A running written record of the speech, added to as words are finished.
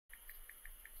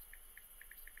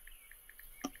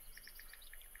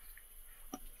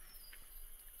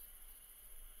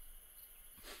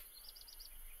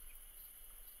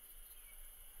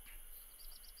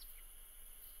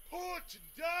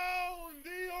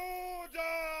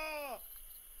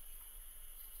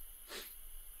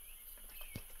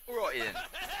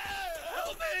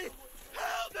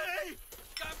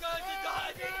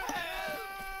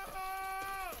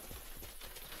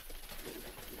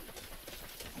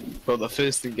Got the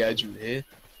first engagement here.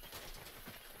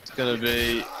 It's gonna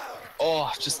be...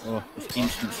 Oh, just... Oh, it's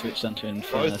instant switch onto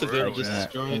Infernus. Both of them Taking just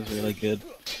that. destroyed. That was really good.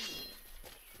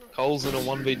 Cole's in a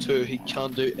 1v2, he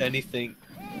can't do anything.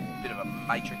 Bit of a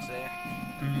matrix there.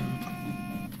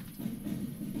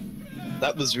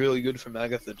 That was really good from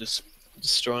Agatha, just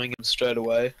destroying him straight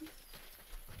away.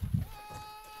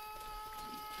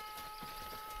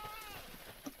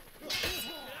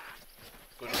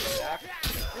 Good attack.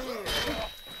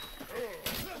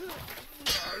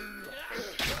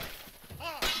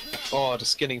 Oh,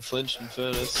 just getting flinched in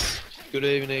Infernus. Good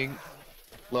evening.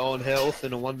 Low on health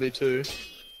in a 1v2.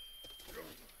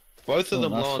 Both of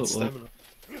them nice low on footwork. stamina.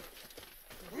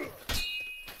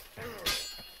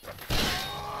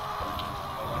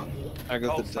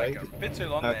 Agatha Cole's take taken a bit too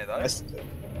long there though.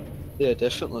 Yeah,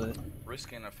 definitely.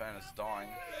 Risking Infernus dying.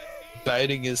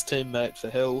 Baiting his teammate for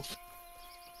health.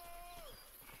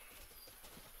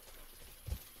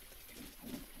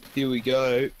 Here we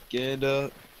go.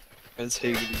 Ganda. Where's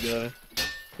he gonna go?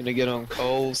 Gonna get on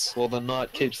Coles while the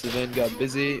knight keeps the Vanguard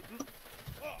busy.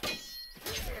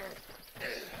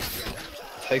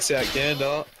 Takes out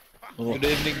Ganda. Oh. Good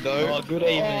evening though. Oh, good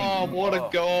evening. Oh, what a Oh.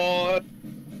 god.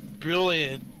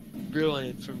 Brilliant.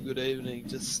 Brilliant from Good Evening.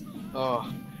 Just,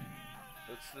 oh.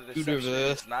 It's the Good deception in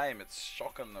reverse. its name. It's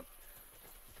shocking the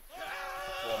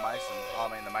Masons. I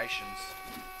mean the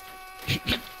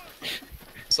Masons.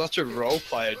 Such a role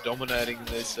player dominating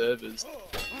their servers.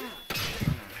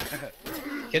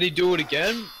 Can he do it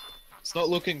again? It's not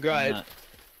looking great. No.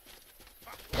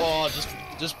 Oh,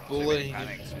 just bullying him.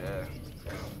 Panics, yeah.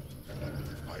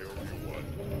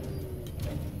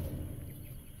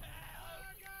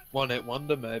 One hit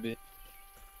wonder maybe.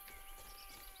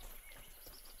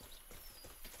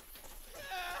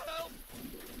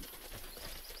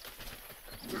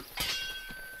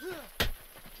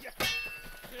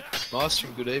 Nice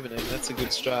from Good Evening, that's a good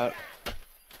strat.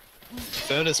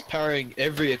 Infernus parrying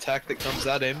every attack that comes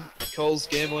at him. Cole's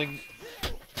gambling.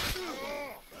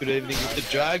 Good Evening with the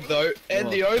drag though, and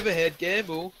the overhead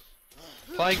gamble.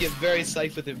 Playing it very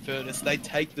safe with Infernus. They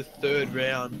take the third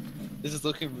round. This is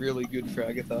looking really good for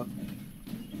Agatha. Nom,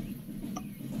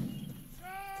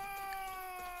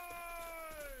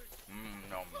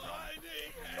 nom,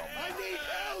 nom.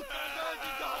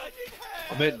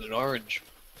 I'm eating an orange.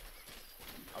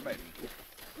 I mean,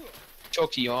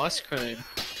 Chalky ice cream.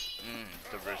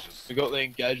 delicious. We got the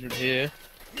engagement here.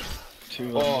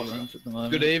 Two Oh, runs at the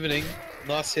moment. Good evening.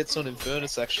 Nice hits on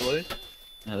Infernus actually.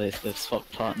 Now they've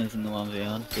swapped partners in the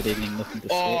 1v1. Good evening, looking to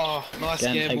switch. Oh, nice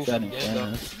Ganda gamble takes out from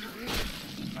Ganda.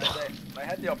 Infernus. They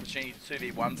had the opportunity to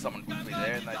 2v1 someone quickly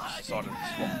there and they just decided to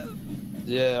swap.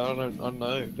 Yeah, I don't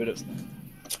know, but it's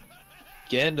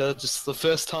Ganda, just the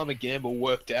first time a gamble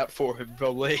worked out for him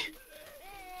probably.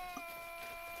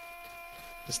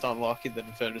 Just unlucky that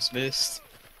Infernus missed.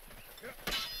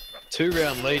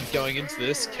 2-round lead going into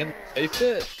this. Can they keep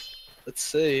it? Let's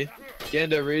see.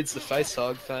 Ganda reads the face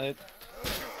hug feint.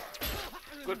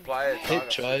 Good player, Hit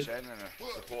trade.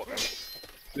 Support them.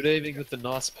 Good evening with the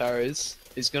nice parries.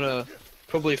 He's gonna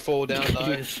probably fall down He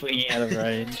though. was swinging out of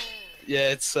range. Yeah,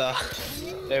 it's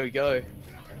there we go.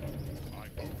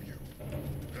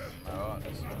 Alright,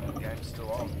 the game's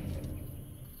still on.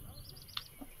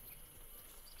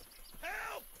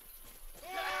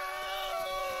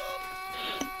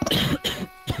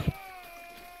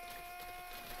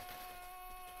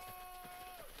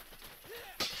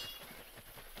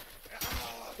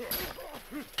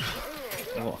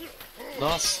 Oh.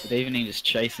 Nice. Good evening, just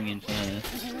chasing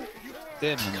Infernus.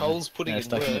 Damn, Cole's putting in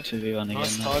stuck in the work. 2v1 again.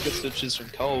 Nice now. target switches from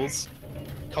Cole's.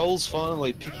 Cole's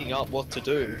finally picking up what to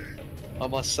do. I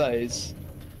must say,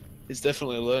 he's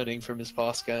definitely learning from his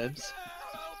past games.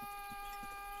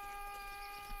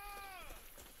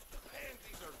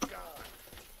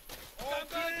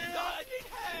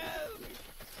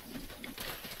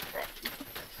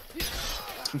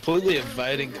 Completely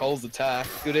evading Cole's attack.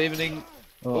 Good evening.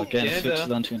 Oh, again, Ganda.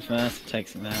 switches onto Infernus,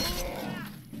 takes him out.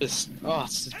 Just, oh,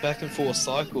 it's just back and forth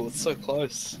cycle. It's so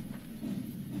close.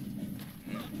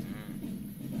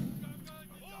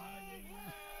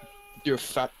 You're a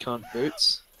fat cunt,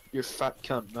 Boots. You're a fat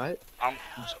cunt, mate. I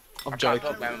I'm can't joking.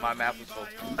 talk, man, my mouth is full.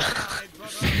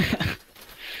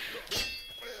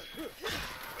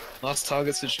 Nice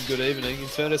target switch and good evening.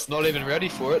 Infernus not even ready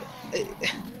for it.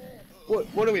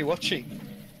 What are we watching?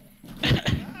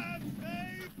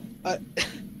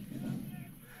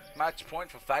 Match point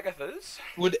for Fagathers.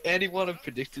 Would anyone have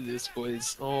predicted this,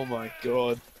 boys? Oh my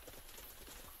god.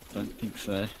 Don't think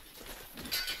so.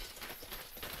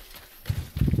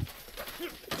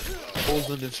 Balls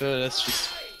and Infernus just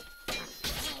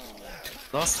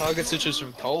Nice target switches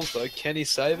from Coles though. Can he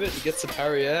save it? He gets the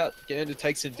parry out. Ganda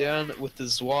takes him down with the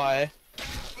Zwei.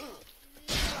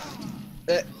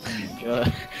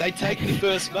 God. They take the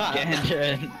first match.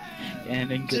 Ganda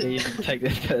and Good Evening take the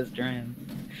first round.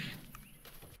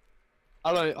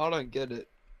 I don't get it.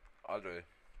 I do.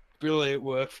 Brilliant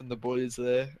work from the boys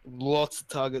there. Lots of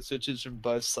target switches from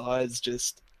both sides.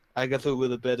 Just Agatha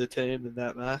with a better team than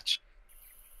that match.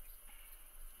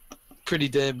 Pretty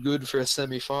damn good for a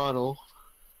semi-final.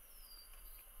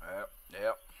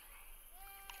 Yep.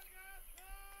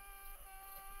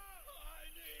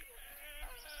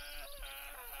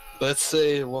 Let's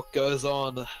see what goes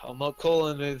on. I'm not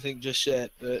calling anything just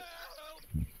yet, but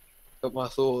got my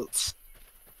thoughts.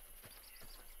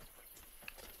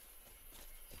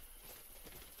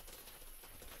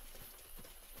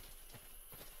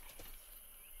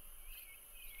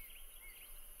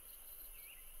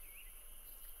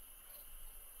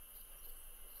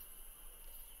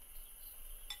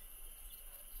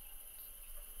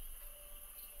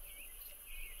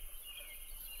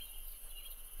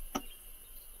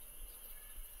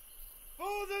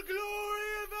 For the glory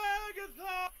of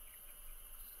Agatha!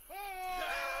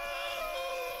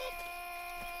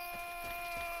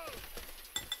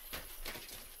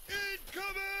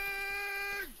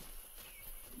 Incoming!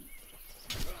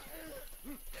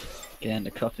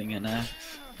 Ganda cupping an axe.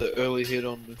 The early hit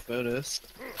on Infernus.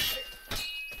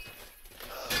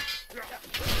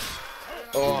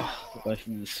 Oh, Both of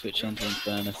them switch onto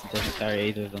Infernus and doesn't carry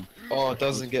either of them. oh, it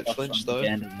doesn't get flinched though.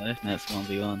 Ganda though, now it's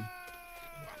 1v1.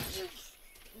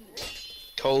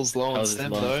 Cole's low on Coles is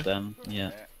stem low on though. stem,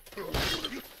 yeah.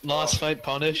 Nice feint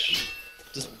punish.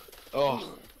 Just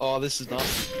oh, this is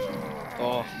nice.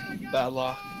 Oh, bad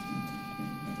luck.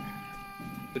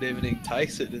 Good Evening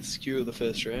takes it to secure the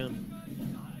first round.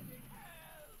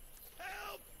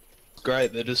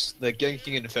 Great, they're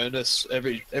ganking Infernus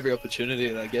every opportunity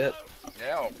they get.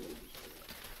 Yeah, well,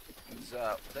 it's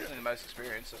definitely the most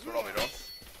experience, that's what I'll be doing.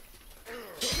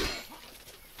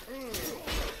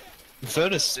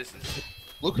 Infernus, This is...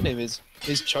 look at him,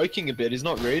 he's choking a bit, he's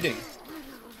not reading.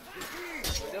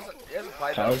 He hasn't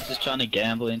played I that. was just trying to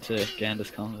gamble into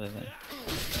Ganda's combo there.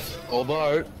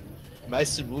 Although,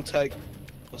 Mason will take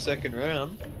the second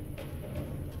round.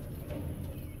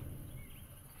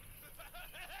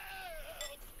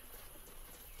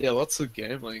 Yeah, lots of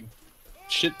gambling.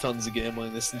 Shit tons of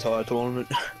gambling this entire tournament.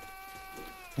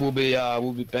 We'll be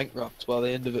bankrupt by the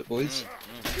end of it, boys.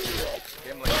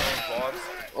 Gambling vibes.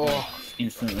 Oh,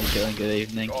 Instantly going Good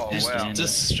Evening. Oh, and wow. Ganda.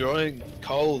 destroying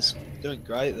Coles. Doing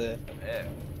great there. Yeah,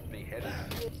 me headed.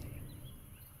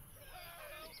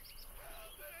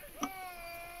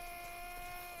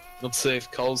 Let's see if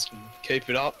Coles can keep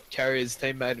it up, carry his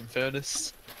teammate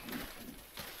Infernus.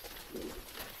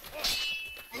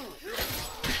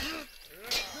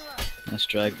 Nice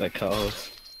drag by Coles.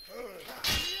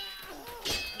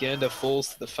 Ganda falls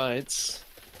to the feints.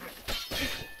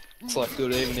 Looks like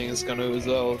Good Evening is going to as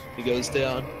well. He goes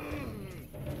down.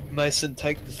 Mason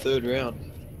take the third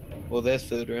round. Or their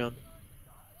third round.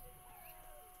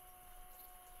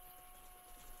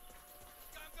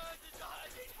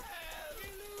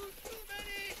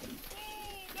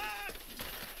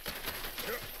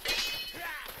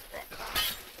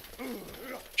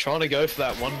 Trying to go for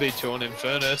that 1v2 on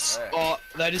Infernus. Yeah. Oh,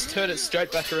 they just turn it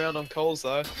straight back around on Coles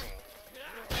though.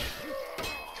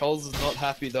 Coles is not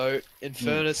happy though.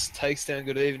 Infernus takes down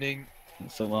Good Evening.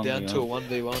 It's a 1v1. Down to a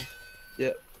 1v1.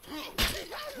 Yep.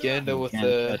 Ganda with Ganda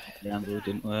the... tried to gamble,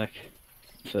 didn't work.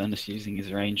 Infernus using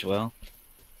his range well.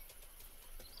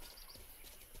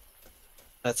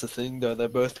 That's the thing though, they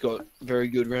both got very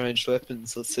good ranged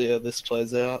weapons. Let's see how this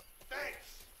plays out.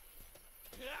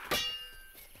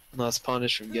 Nice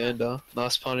punish from Ganda.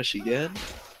 Nice punish again.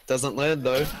 Doesn't land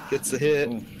though. Gets the hit.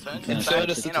 Ooh, Turns yeah. it Infernus back in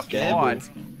is a gamble. fight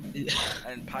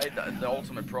and paid the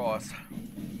ultimate price.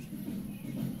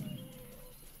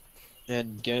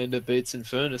 And Ganda beats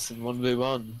Infernus in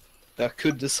 1v1. That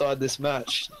could decide this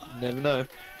match. You never know.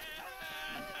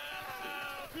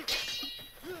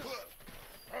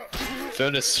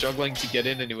 Infernus struggling to get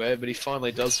in anywhere, but he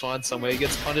finally does find somewhere. He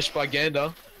gets punished by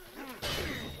Ganda.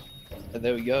 And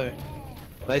there we go.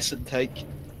 Mason take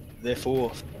their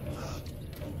fourth.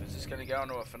 Is this going to go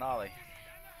into a finale?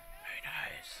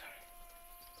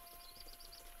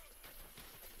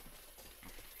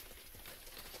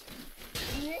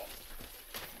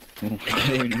 Who knows?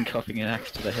 Good Evening copying an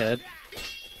axe to the head.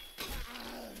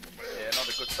 Yeah, not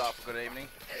a good start for Good Evening.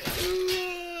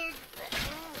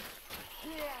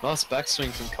 Nice backswing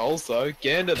from Coles though.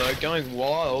 Ganda though going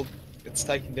wild. Gets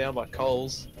taken down by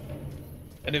Coles.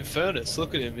 And Infernus,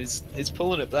 look at him, he's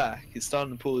pulling it back. He's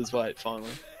starting to pull his weight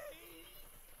finally.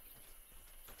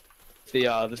 the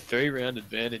 3-round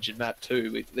advantage in map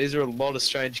 2. These are a lot of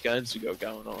strange games we got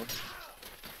going on.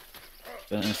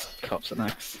 Infernus cops an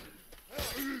axe.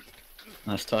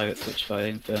 Nice target switch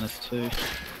by Infernus too.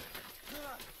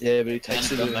 Yeah, but he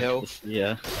takes a bit of Back to health.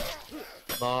 Yeah.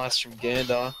 Nice from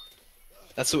Ganda.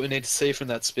 That's what we need to see from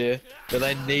that spear. But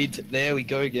they need to, there we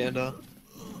go, Ganda.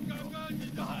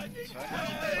 Back.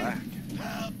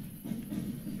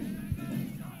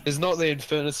 It's not the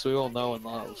Infernus we all know and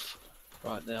love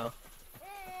right now.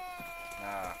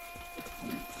 Nah.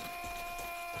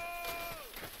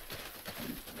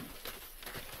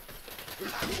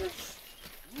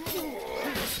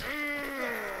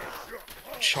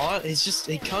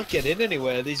 He can't get in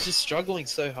anywhere. He's just struggling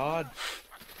so hard.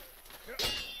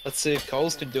 Let's see if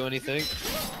Coles can do anything.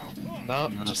 No,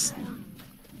 just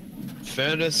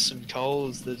Infernus and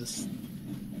Coles. They're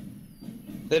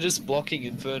just blocking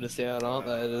Infernus out, aren't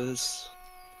they? So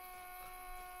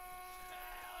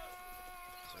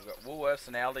we've got Woolworths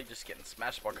and Aldi just getting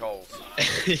smashed by Coles.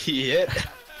 Yeah.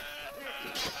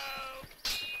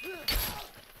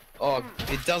 Oh,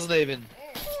 it doesn't even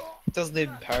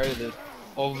parry the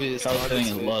obvious Cole's target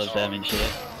doing a lot of switch. damage here.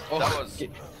 Oh, That was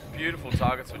beautiful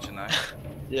target switching though.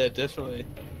 yeah, definitely.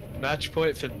 Match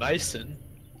point for Mason.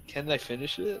 Can they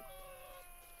finish it?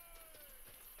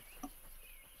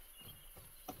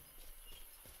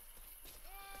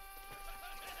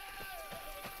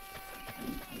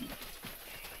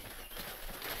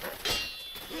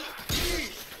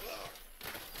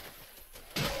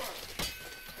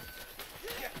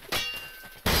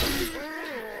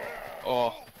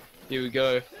 Oh, here we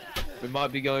go. We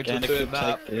might be going to Ganda the third could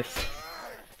map. take this.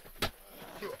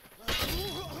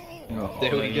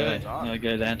 There we go. Now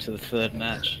go down to the third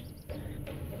match.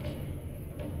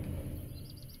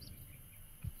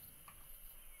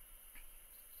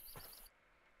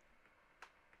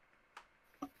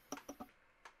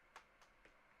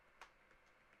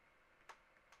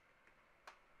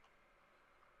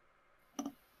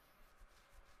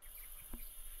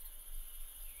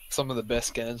 Some of the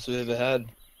best games we've ever had.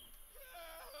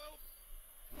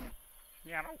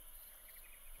 Yeah, no.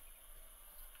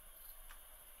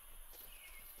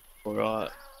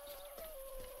 Alright.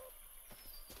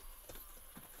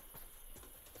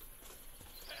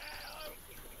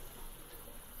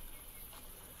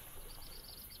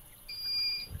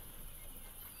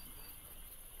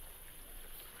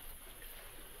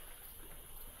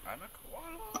 I'm a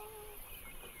koala.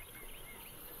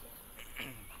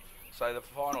 So the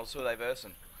finals, who are they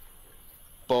versing?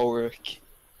 Bulwark.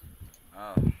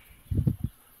 Oh.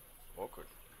 Awkward.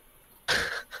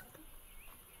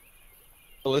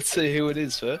 Well, let's see who it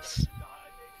is first.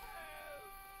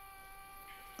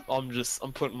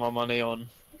 I'm putting my money on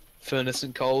Furnace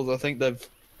and Coles. I think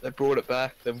they brought it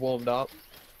back. They've warmed up.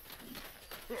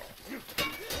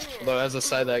 Although as I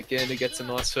say that, Ganda gets a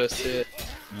nice first hit.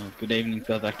 Oh, good evening,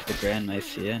 go back to the Grand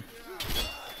Mace here.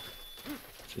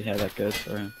 See how that goes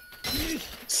for him.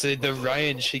 See the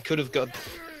range. He could have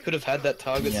had that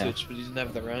target Yeah. switch, but he didn't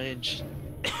have the range.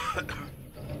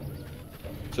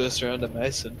 First round of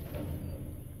Mason.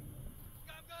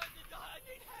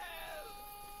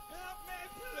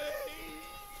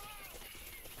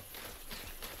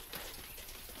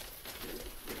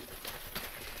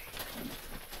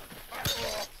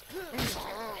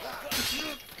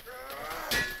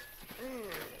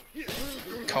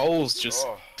 Cole's just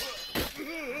Oh.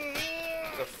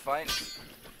 The feint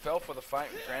fell for the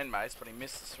feint with Grand Mace, but he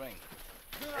missed the swing.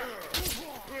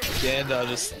 Ganda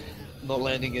just not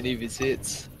landing any of his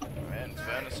hits. Man,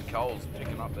 Infernus and Coles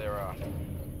picking up their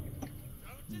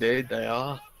Indeed, they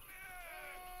are.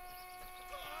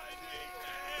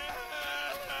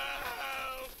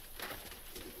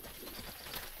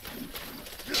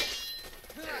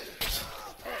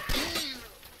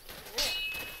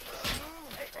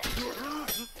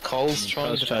 Cole's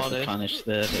trying to Tries to punish. punish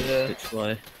there, but Yeah. it's a bit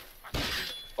slow.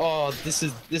 Oh, this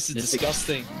is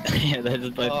disgusting. Yeah, they're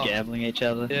just both Oh. gambling each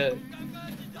other. Yeah.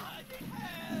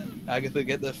 Agatha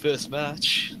get their first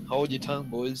match. Hold your tongue,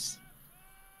 boys.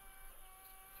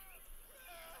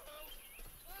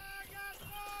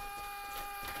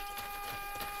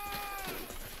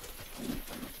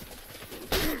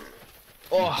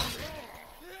 Oh.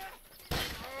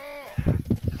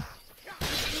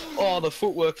 Oh, the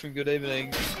footwork from Good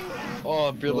Evening.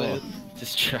 Oh, brilliant. Oh,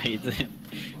 just trades it.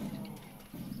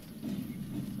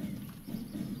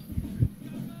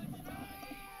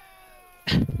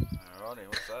 Alrighty,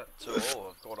 what's that? 2-all,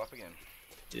 I've caught up again.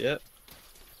 Yep.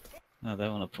 No, they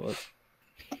want to put.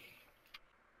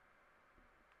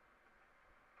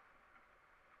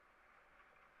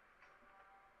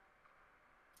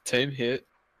 Team hit.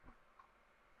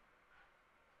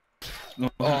 Oh.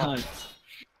 I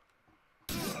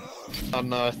don't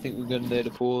know, I think we're gonna need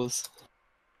a pause.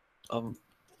 I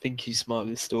think he might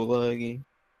be still lagging.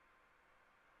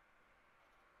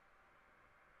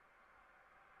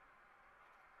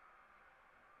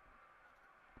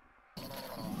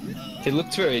 He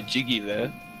looked very jiggy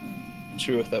there. Not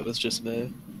sure if that was just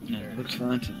me. No, it looks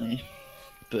fine to me.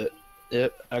 But,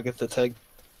 yep, Agatha tagged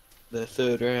their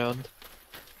third round.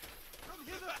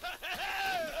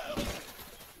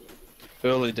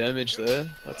 Early damage there,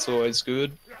 that's always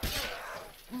good.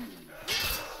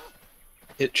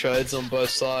 Hit trades on both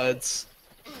sides.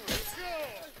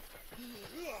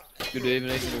 Good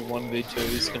evening, the 1v2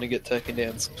 is going to get taken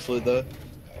down swiftly though.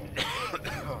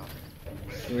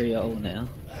 3-0 now.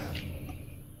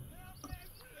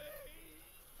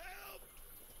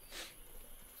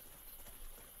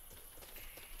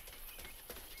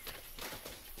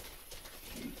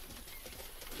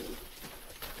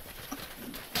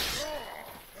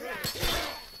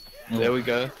 There we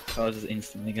go. I was just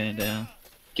instantly going down.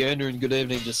 Ganda and good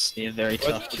evening just... Yeah, very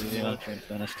tough to do for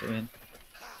Infernus to win.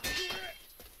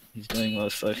 He's doing well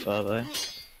so far though.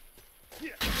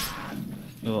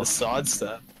 Oh, The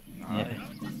sidestep. yeah.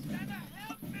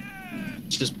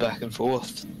 It's just back and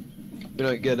forth. We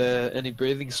don't get any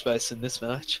breathing space in this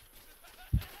match.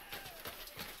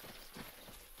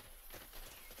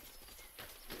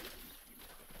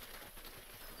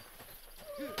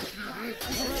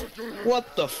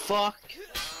 What the fuck?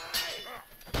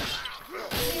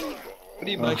 What are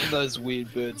you making those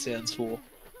weird bird sounds for?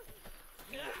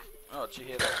 Oh, did you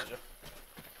hear that, did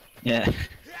you? Yeah.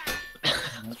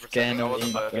 Pretending I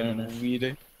wasn't Infernus.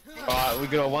 Weird. Alright, we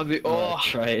got a 1v. Oh,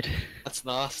 Trade. that's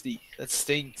nasty. That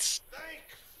stinks.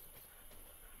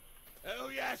 Oh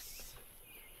yes!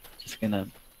 Just gonna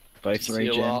both Seal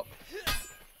regen. up.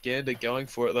 Ganda going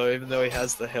for it though, even though he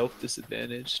has the health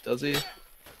disadvantage, does he?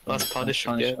 Nice punish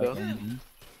from Punish by Ganda. Ganda.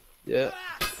 Yeah.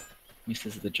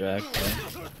 Misses the drag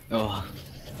though. Oh.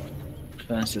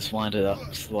 Infernus just winded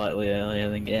up slightly earlier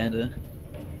than Ganda.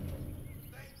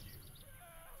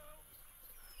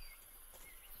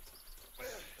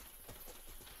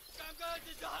 I'm going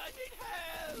to die in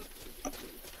hell!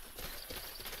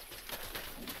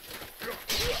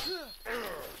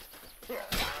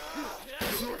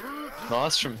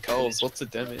 Nice from Coles, lots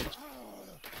of damage.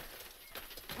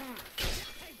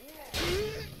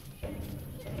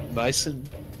 Mason.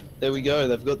 There we go,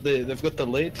 they've got the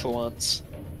lead for once.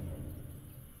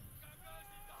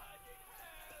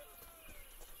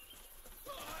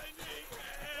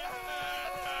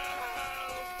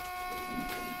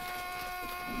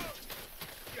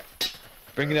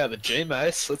 Bringing out the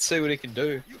G-Mace, let's see what he can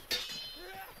do.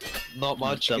 Not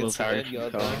much Double against the parry from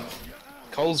Vanguard Coles.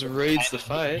 though. Coles reads the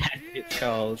fate. It's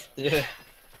Coles. Yeah.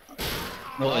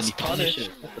 Oh, Nice and he punished punish.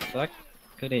 it. What the fuck?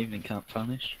 Good evening, can't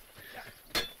punish.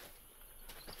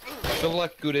 I feel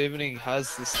like Good Evening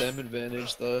has the stem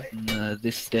advantage though. No,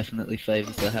 this definitely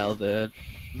favours the halberd.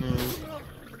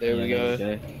 There Yeah, we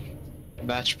go.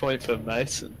 Match point for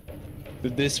Mason.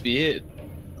 Could this be it?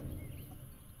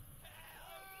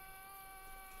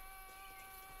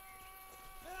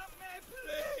 Help me,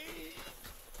 please!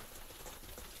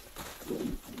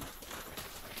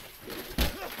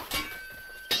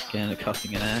 Ganda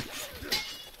cuffing an axe.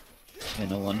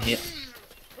 Ganda one hit.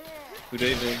 Good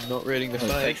Evening, not reading the Oh, he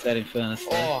fate. takes that Infernus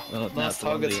though. Oh, Well, now nice it's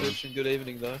target 1v1. switch and Good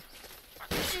Evening though.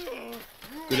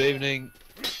 Good Evening.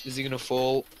 Is he gonna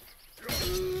fall?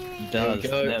 He does. There we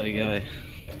go. There we go.